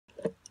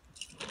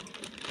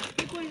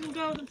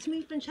little girl, it's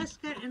me,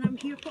 Francesca, and I'm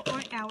here for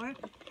Art Hour.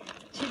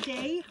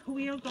 Today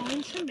we are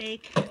going to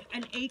make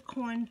an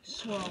acorn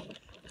swirl,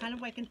 kind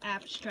of like an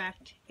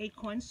abstract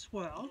acorn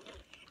swirl.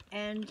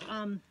 And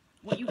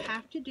what you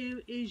have to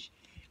do is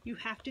you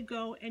have to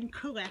go and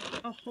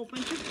collect a whole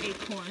bunch of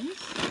acorns,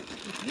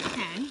 if you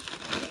can.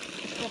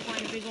 Go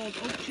find a big old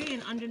oak tree,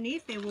 and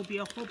underneath there will be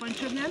a whole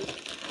bunch of them.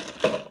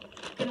 You're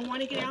going to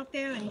want to get out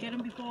there and get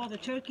them before all the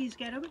turkeys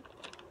get them.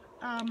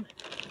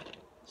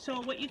 So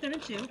what you're going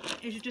to do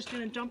is you're just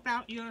going to dump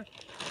out your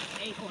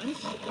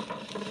acorns.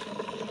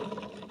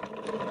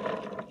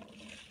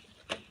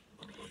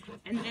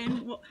 And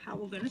then how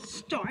we're going to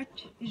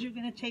start is you're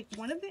going to take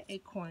one of the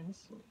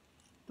acorns,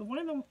 one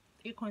of the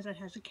acorns that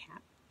has a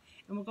cap,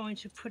 and we're going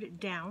to put it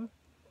down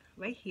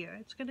right here.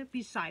 It's going to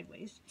be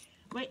sideways,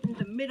 right in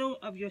the middle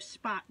of your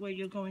spot where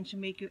you're going to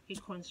make your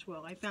acorn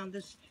swirl. I found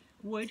this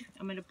wood.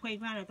 I'm in a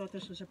playground. I thought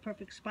this was a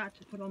perfect spot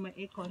to put all my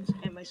acorns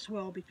and my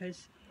swirl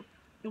because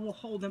it will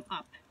hold them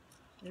up.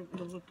 It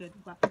will look good,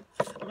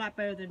 a lot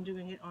better than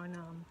doing it on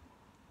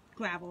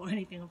gravel or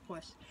anything, of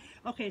course.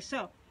 Okay,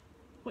 so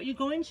what you're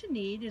going to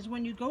need is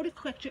when you go to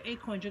collect your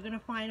acorns, you're going to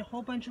find a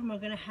whole bunch of them are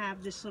going to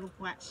have this little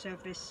flat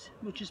surface,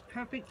 which is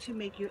perfect to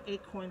make your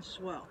acorn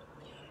swirl.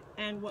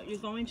 And what you're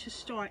going to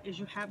start is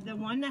you have the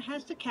one that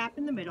has the cap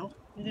in the middle.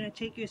 You're going to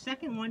take your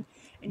second one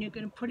and you're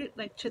going to put it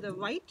like to the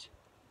right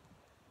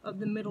of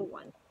the middle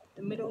one,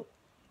 the middle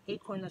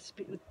acorn, that's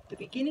the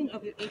beginning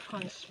of your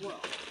acorn swirl.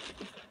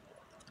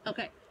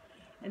 Okay,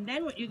 and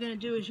then what you're going to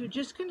do is you're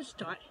just going to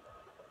start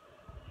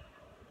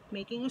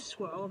making a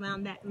swirl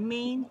around that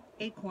main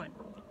acorn.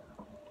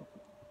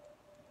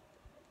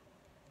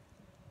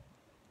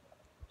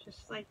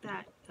 Just like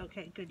that.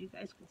 Okay, good. You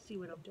guys can see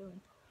what I'm doing.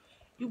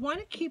 You want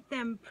to keep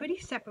them pretty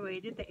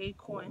separated, the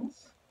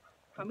acorns,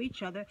 from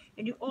each other.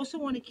 And you also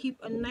want to keep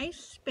a nice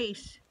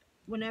space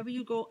whenever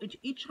you go,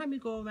 each time you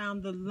go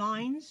around the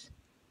lines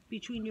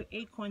between your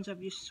acorns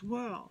of your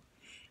swirl.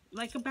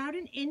 Like about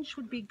an inch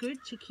would be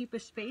good to keep a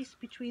space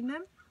between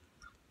them.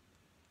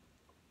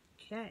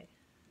 Okay,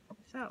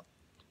 so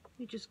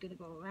you're just going to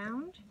go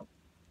around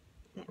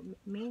that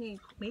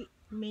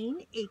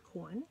main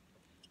acorn.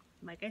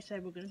 Like I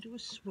said, we're going to do a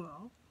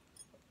swirl.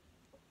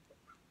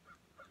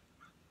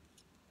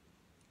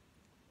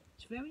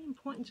 It's very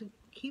important to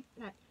keep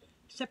that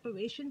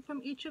separation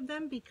from each of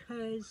them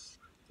because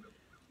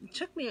it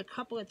took me a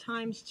couple of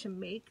times to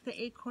make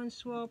the acorn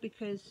swirl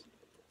because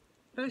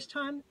first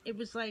time it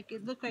was like,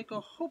 it looked like a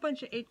whole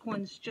bunch of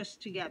acorns just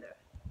together.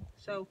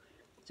 So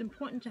it's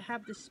important to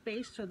have the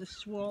space so the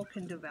swirl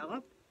can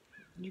develop.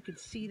 You can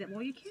see that,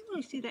 well, you can't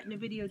really see that in the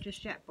video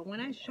just yet, but when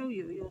I show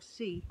you, you'll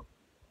see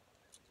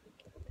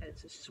that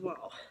it's a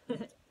swirl.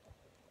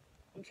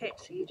 Okay,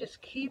 so you just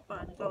keep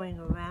on going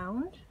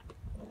around.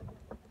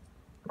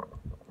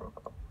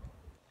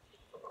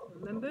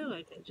 Remember,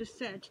 like I just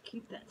said, to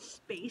keep that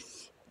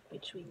space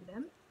between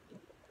them.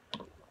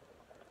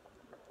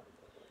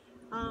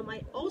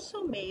 I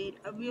also made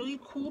a really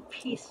cool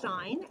peace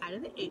sign out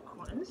of the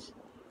acorns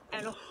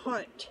and a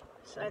heart.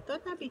 So I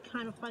thought that'd be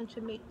kind of fun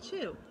to make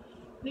too.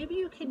 Maybe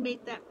you can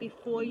make that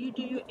before you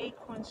do your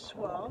acorn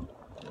swirl,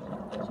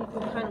 so you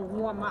can kind of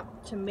warm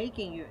up to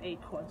making your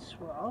acorn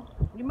swirl.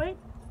 You might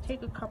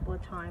take a couple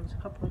of times,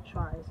 a couple of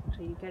tries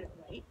until you get it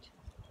right,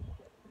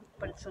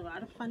 but it's a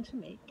lot of fun to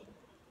make.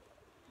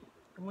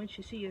 And once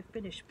you see your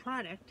finished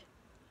product,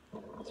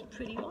 it's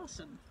pretty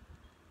awesome.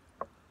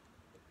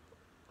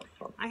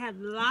 I had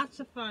lots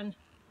of fun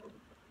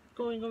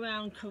going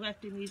around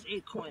collecting these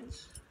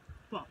acorns.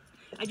 Well,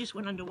 I just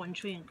went under one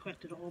tree and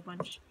collected a whole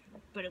bunch,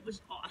 but it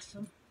was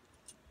awesome.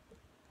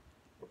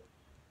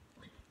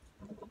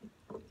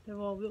 They're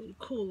all really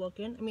cool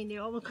looking. I mean, they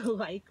all look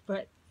alike,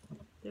 but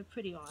they're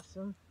pretty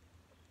awesome.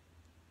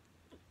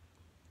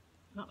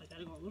 Not like I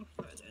gotta go a little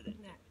further than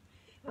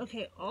that.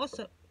 Okay,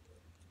 also,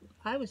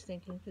 I was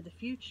thinking for the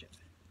future,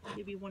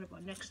 maybe one of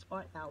our next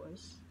art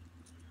hours,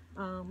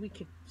 we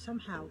could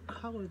somehow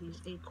color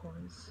these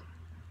acorns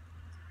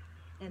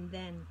and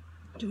then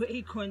do an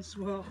acorn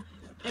swirl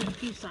and a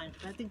peace sign.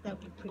 I think that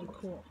would be pretty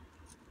cool.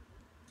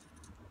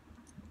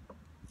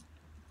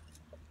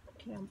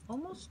 Okay, I'm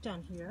almost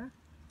done here.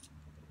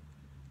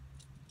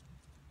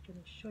 I'm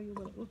going to show you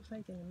what it looks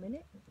like in a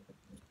minute.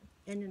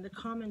 And in the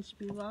comments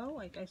below,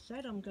 like I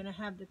said, I'm going to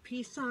have the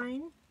peace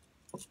sign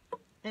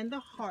and the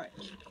heart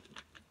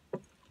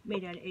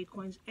made out of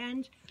acorns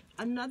and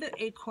another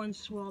acorn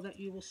swirl that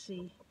you will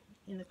see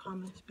in the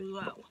comments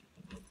below.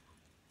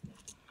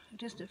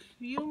 Just a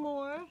few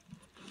more.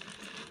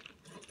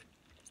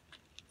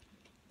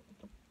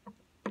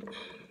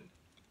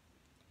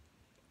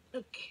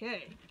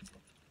 Okay.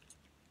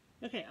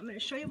 Okay, I'm going to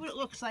show you what it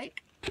looks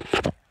like.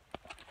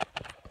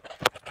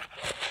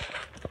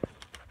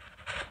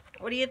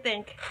 What do you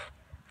think?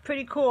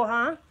 Pretty cool,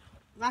 huh?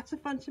 Lots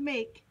of fun to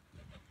make.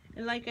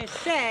 And like I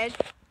said,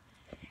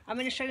 I'm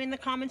going to show you in the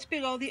comments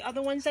below the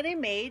other ones that I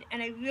made,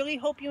 and I really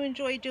hope you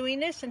enjoy doing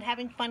this and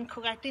having fun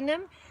collecting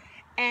them.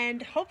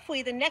 And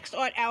hopefully the next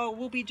art hour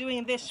we'll be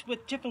doing this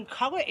with different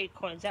color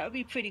acorns. That would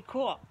be pretty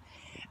cool.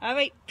 All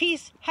right,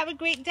 peace. Have a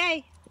great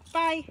day.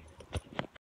 Bye.